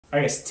All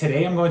right, guys,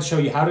 today I'm going to show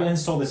you how to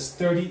install this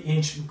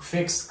 30-inch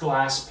fixed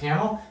glass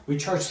panel. We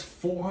charged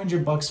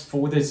 400 bucks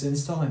for this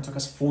install and it took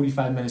us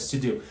 45 minutes to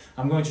do.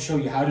 I'm going to show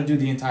you how to do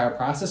the entire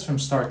process from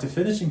start to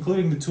finish,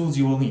 including the tools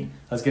you will need.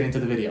 Let's get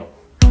into the video.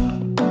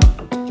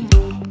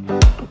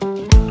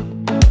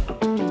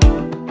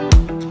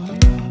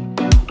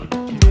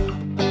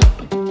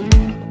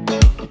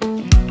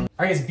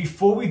 All right, guys,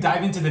 before we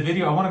dive into the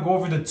video, I want to go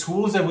over the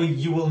tools that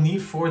you will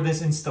need for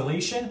this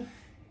installation.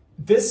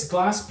 This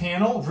glass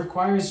panel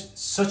requires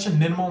such a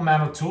minimal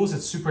amount of tools,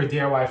 it's super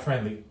DIY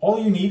friendly. All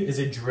you need is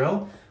a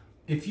drill.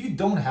 If you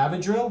don't have a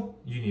drill,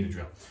 you need a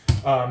drill.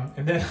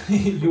 And then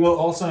you will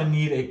also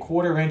need a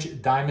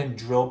 1/4-inch diamond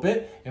drill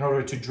bit in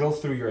order to drill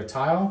through your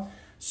tile.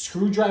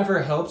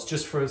 Screwdriver helps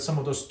just for some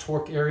of those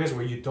torque areas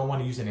where you don't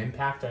want to use an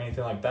impact or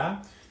anything like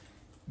that.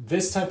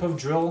 This type of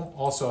drill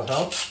also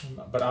helps,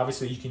 but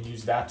obviously you can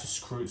use that to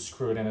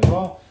screw it in as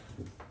well.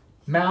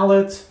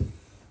 Mallet.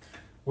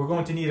 We're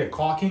going to need a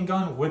caulking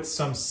gun with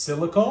some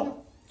silicone,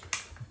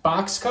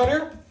 box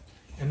cutter,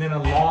 and then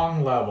a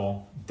long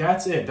level.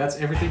 That's it. That's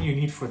everything you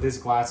need for this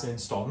glass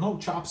install. No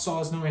chop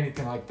saws, no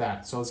anything like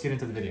that. So let's get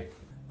into the video.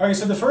 All right,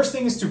 so the first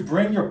thing is to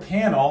bring your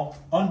panel,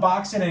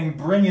 unbox it, and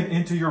bring it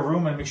into your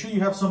room, and make sure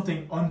you have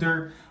something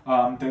under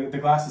the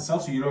glass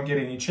itself so you don't get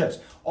any chips.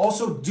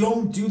 Also,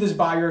 don't do this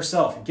by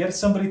yourself. Get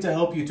somebody to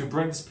help you to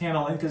bring this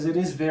panel in because it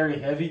is very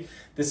heavy.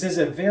 This is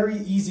a very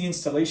easy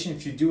installation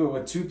if you do it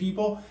with 2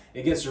 people.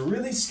 It gets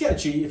really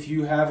sketchy if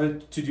you have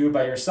it to do it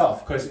by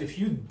yourself, because if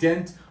you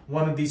dent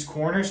one of these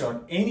corners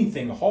on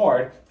anything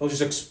hard, it'll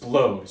just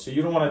explode. So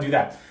you don't want to do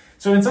that.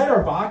 So inside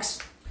our box,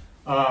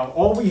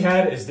 all we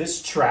had is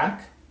this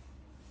track.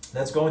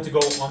 That's going to go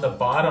on the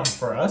bottom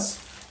for us.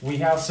 We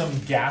have some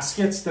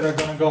gaskets that are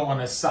going to go on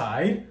the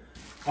side.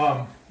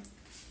 An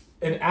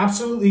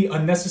absolutely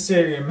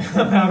unnecessary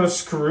amount of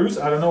screws.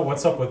 I don't know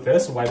what's up with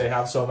this, why they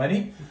have so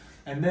many.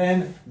 And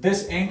then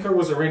this anchor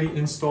was already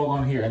installed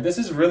on here. And this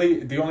is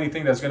really the only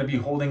thing that's going to be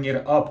holding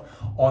it up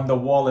on the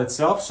wall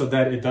itself so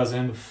that it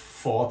doesn't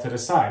fall to the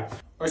side. All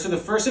right, so the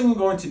first thing we're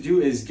going to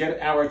do is get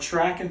our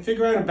track and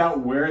figure out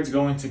about where it's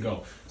going to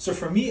go. So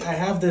for me, I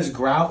have this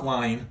grout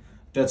line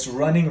that's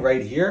running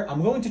right here.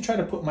 I'm going to try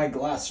to put my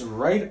glass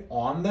right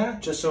on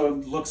that just so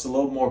it looks a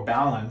little more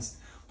balanced.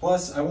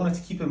 Plus, I wanted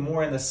to keep it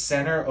more in the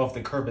center of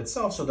the curb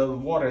itself so the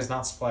water is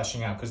not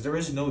splashing out because there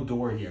is no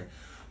door here.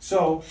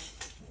 So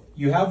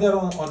you have that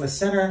on the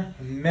center,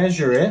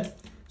 measure it.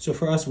 So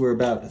for us, we're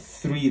about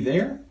 3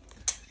 there.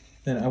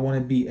 Then I want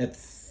to be at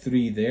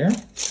 3 there.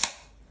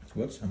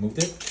 Whoops, I moved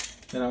it.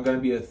 Then I'm going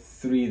to be at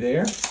 3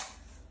 there.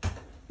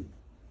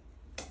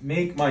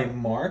 Make my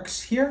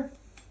marks here.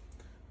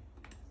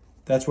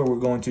 That's where we're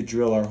going to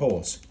drill our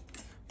holes.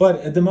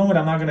 But at the moment,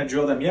 I'm not going to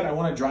drill them yet. I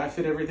want to dry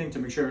fit everything to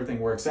make sure everything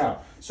works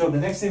out. So the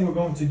next thing we're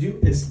going to do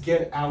is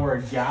get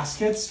our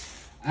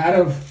gaskets out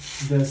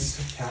of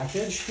this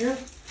package here.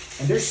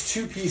 And there's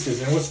 2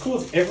 pieces. And what's cool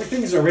is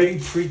everything is already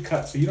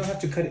pre-cut, so you don't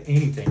have to cut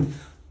anything.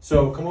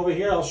 So come over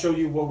here, I'll show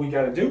you what we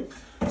got to do.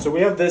 So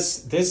we have this.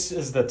 This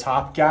is the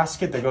top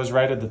gasket that goes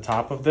right at the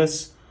top of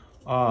this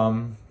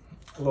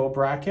little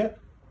bracket.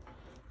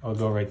 I'll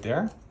go right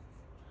there.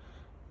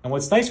 And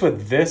what's nice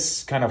with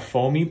this kind of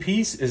foamy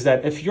piece is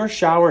that if your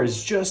shower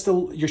is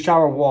your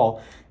shower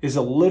wall is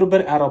a little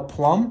bit out of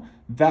plumb,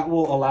 that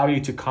will allow you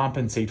to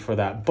compensate for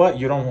that. But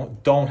you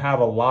don't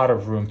have a lot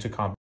of room to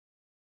compensate.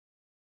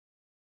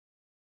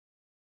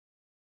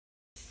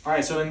 All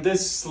right, so in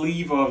this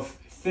sleeve of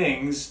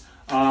things,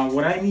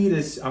 what I need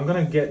is I'm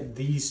gonna get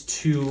these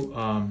 2.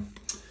 I'm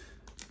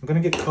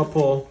gonna get a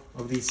couple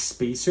of these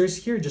spacers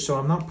here, just so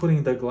I'm not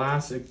putting the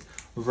glass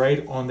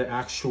right on the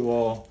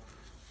actual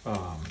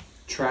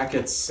track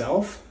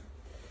itself,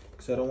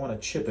 because I don't want to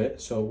chip it.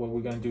 So what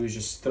we're going to do is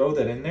just throw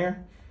that in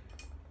there,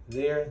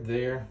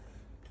 there,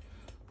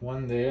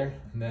 one there,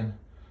 and then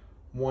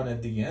one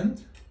at the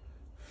end.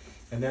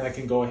 And then I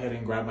can go ahead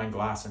and grab my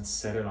glass and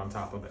set it on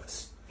top of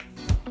this.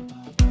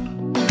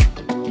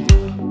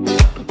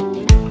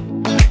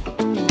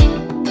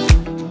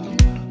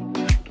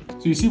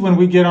 So you see, when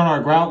we get on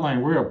our grout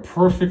line, we're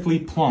perfectly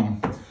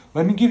plumb.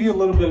 Let me give you a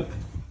little bit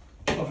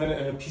of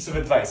a piece of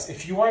advice.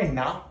 If you are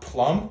not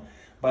plumb,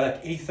 by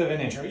like 1/8 of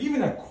an inch or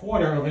even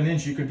 1/4 of an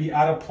inch, you could be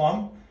out of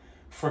plumb.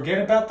 Forget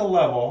about the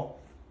level,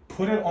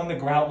 put it on the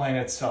grout line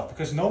itself,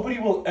 because nobody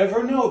will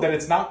ever know that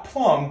it's not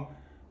plumb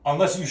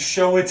unless you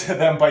show it to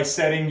them by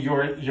setting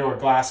your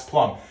glass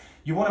plumb.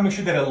 You want to make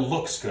sure that it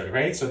looks good,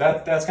 right? So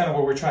that's kind of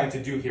what we're trying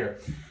to do here.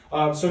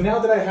 So now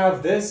that I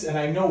have this and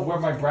I know where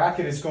my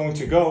bracket is going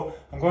to go,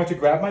 I'm going to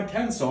grab my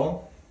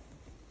pencil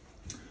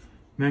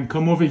and then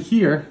come over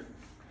here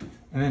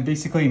and then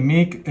basically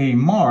make a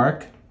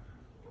mark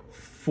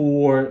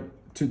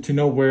to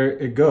know where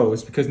it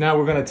goes, because now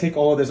we're going to take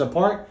all of this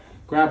apart,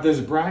 grab this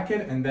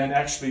bracket, and then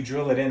actually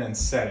drill it in and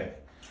set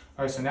it.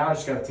 All right, so now I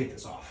just got to take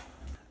this off.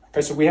 All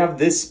right, so we have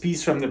this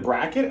piece from the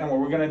bracket, and what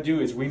we're going to do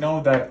is we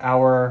know that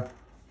our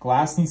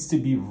glass needs to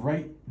be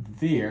right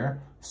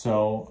there.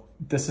 So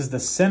this is the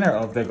center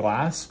of the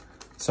glass.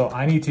 So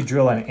I need to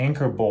drill an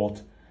anchor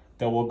bolt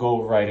that will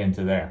go right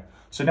into there.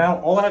 So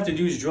now all I have to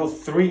do is drill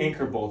 3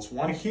 anchor bolts.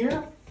 One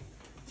here,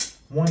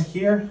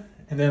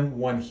 and then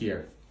one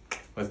here.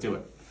 Let's do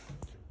it.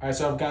 All right,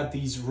 so I've got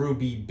these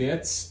ruby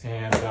bits,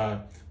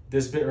 and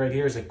this bit right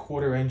here is a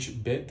 1/4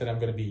 inch bit that I'm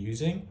gonna be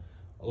using.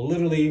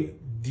 Literally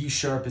the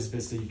sharpest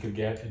bits that you could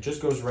get. It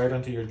just goes right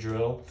onto your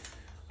drill.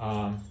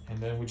 And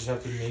then we just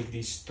have to make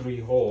these 3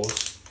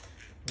 holes.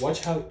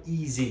 Watch how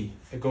easy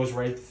it goes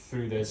right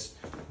through this.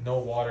 No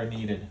water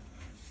needed.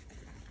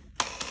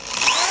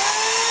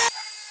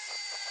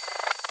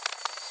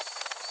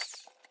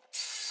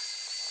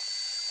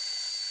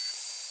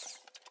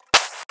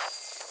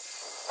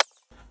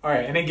 All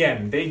right, and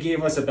again, they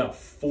gave us about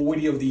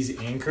 40 of these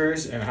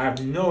anchors, and I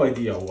have no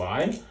idea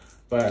why,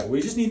 but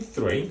we just need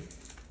 3.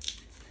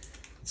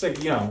 It's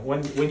like, you know,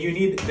 when you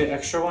need the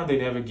extra one, they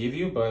never give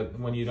you, but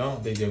when you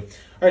don't, they do.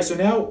 All right, so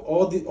now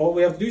all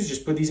we have to do is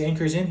just put these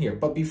anchors in here.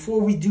 But before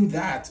we do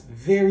that,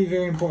 very,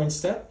 very important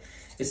step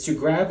is to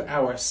grab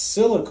our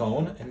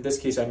silicone. In this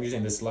case, I'm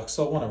using this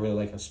Luxol one. I really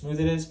like how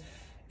smooth it is.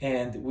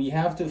 And we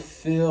have to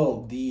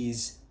fill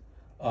these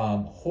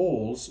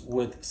holes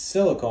with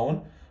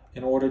silicone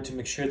in order to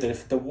make sure that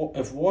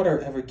if water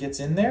ever gets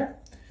in there,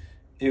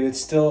 it's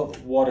still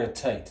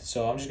watertight.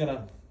 So I'm just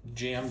gonna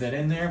jam that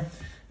in there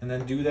and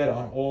then do that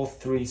on all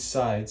 3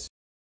 sides.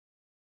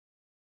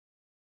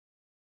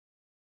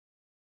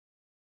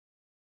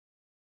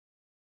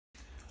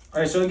 All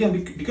right, so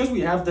again, because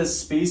we have this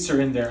spacer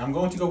in there, I'm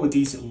going to go with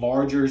these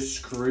larger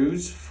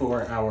screws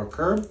for our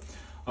curb.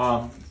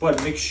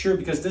 But make sure,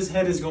 because this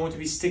head is going to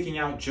be sticking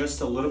out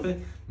just a little bit,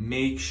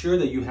 make sure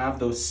that you have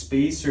those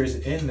spacers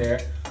in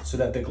there so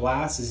that the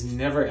glass is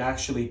never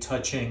actually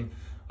touching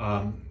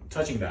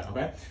that,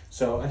 okay?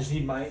 So I just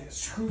need my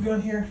screw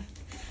gun here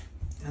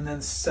and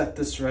then set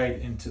this right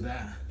into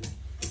that.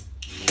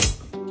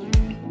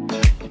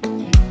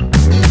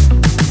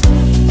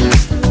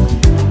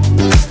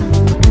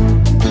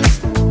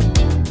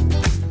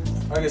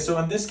 Okay, so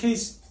in this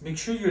case, make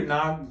sure you're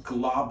not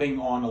globbing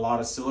on a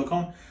lot of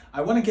silicone.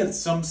 I want to get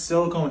some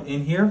silicone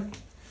in here,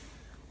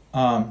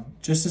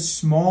 just a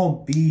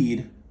small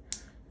bead,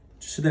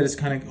 just so that it's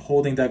kind of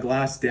holding that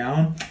glass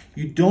down.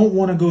 You don't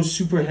want to go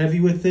super heavy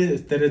with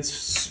it, that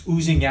it's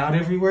oozing out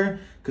everywhere,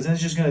 because then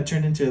it's just going to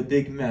turn into a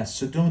big mess.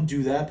 So don't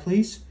do that,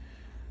 please.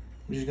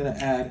 I'm just going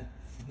to add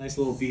a nice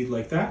little bead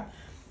like that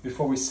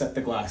before we set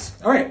the glass.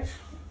 All right,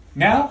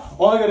 now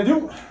all I got to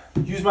do,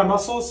 use my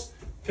muscles,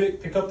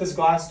 pick up this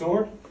glass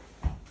door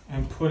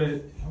and put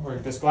it, or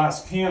this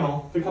glass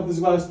panel, pick up this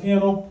glass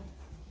panel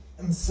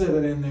and set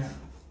it in there.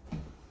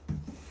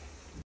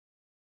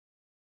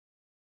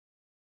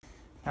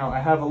 Now I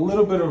have a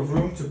little bit of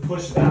room to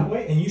push that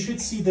way, and you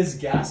should see this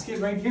gasket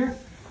right here.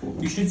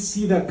 You should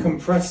see that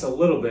compress a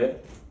little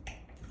bit,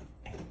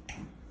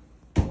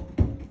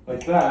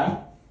 like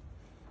that.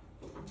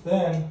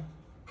 Then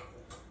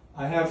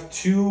I have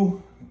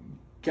 2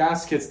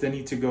 gaskets that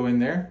need to go in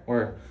there,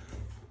 or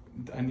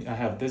I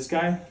have this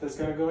guy that's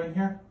gonna go in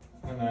here,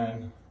 and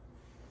then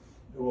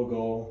it will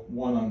go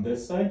one on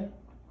this side.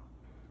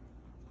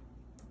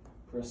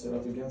 Press it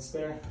up against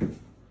there,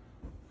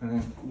 and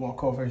then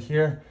walk over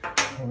here.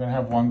 We're gonna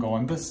have one go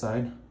on this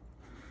side,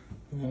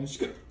 and then I'm just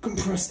gonna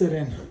compress that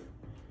in.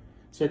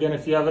 So again,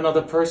 if you have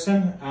another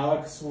person,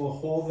 Alex will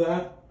hold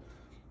that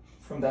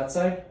from that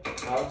side.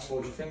 Alex,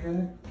 hold your finger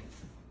there,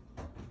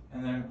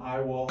 and then I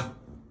will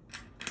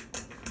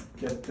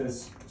get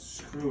this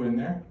screw in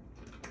there,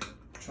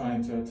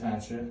 trying to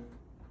attach it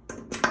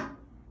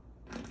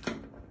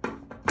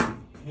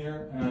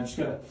here, and I just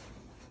gotta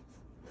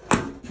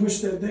push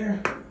that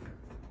there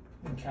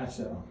and catch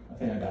that on. I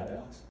think I got it,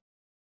 Alex.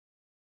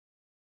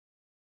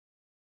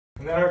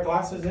 And then our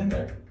glass is in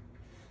there.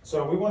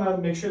 So we want to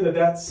make sure that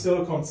that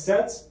silicone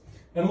sets.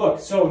 And look,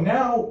 so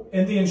now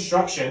in the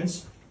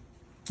instructions,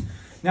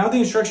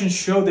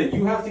 show that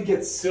you have to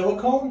get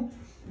silicone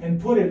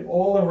and put it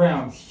all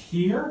around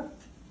here,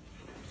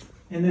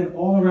 and then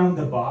all around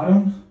the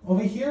bottom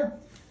over here.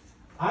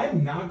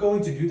 I'm not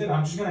going to do that.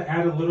 I'm just going to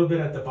add a little bit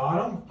at the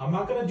bottom. I'm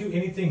not going to do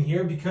anything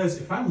here, because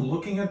if I'm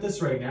looking at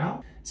this right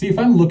now, see, if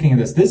I'm looking at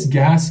this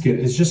gasket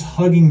is just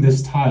hugging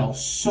this tile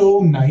so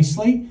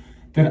nicely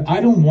that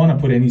I don't want to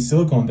put any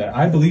silicone there.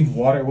 I believe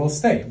water will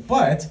stay.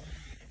 But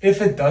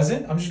if it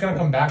doesn't, I'm just going to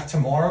come back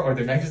tomorrow or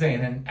the next day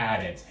and then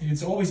add it.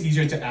 It's always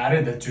easier to add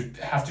it than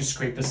to have to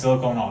scrape the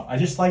silicone off. I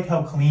just like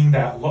how clean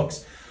that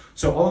looks.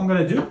 So all I'm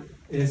going to do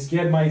is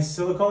get my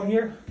silicone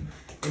here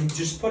and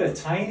just put a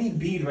tiny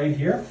bead right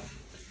here.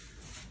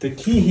 The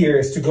key here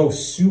is to go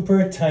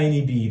super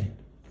tiny bead,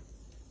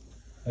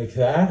 like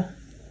that.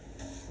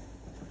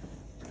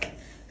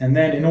 And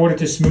then in order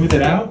to smooth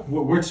it out,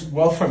 what works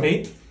well for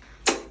me,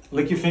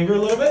 lick your finger a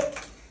little bit,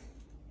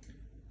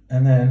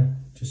 and then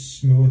just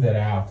smooth it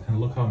out. And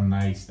look how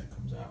nice that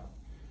comes out.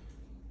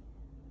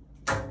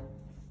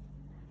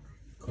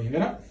 Clean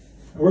it up,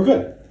 and we're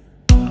good.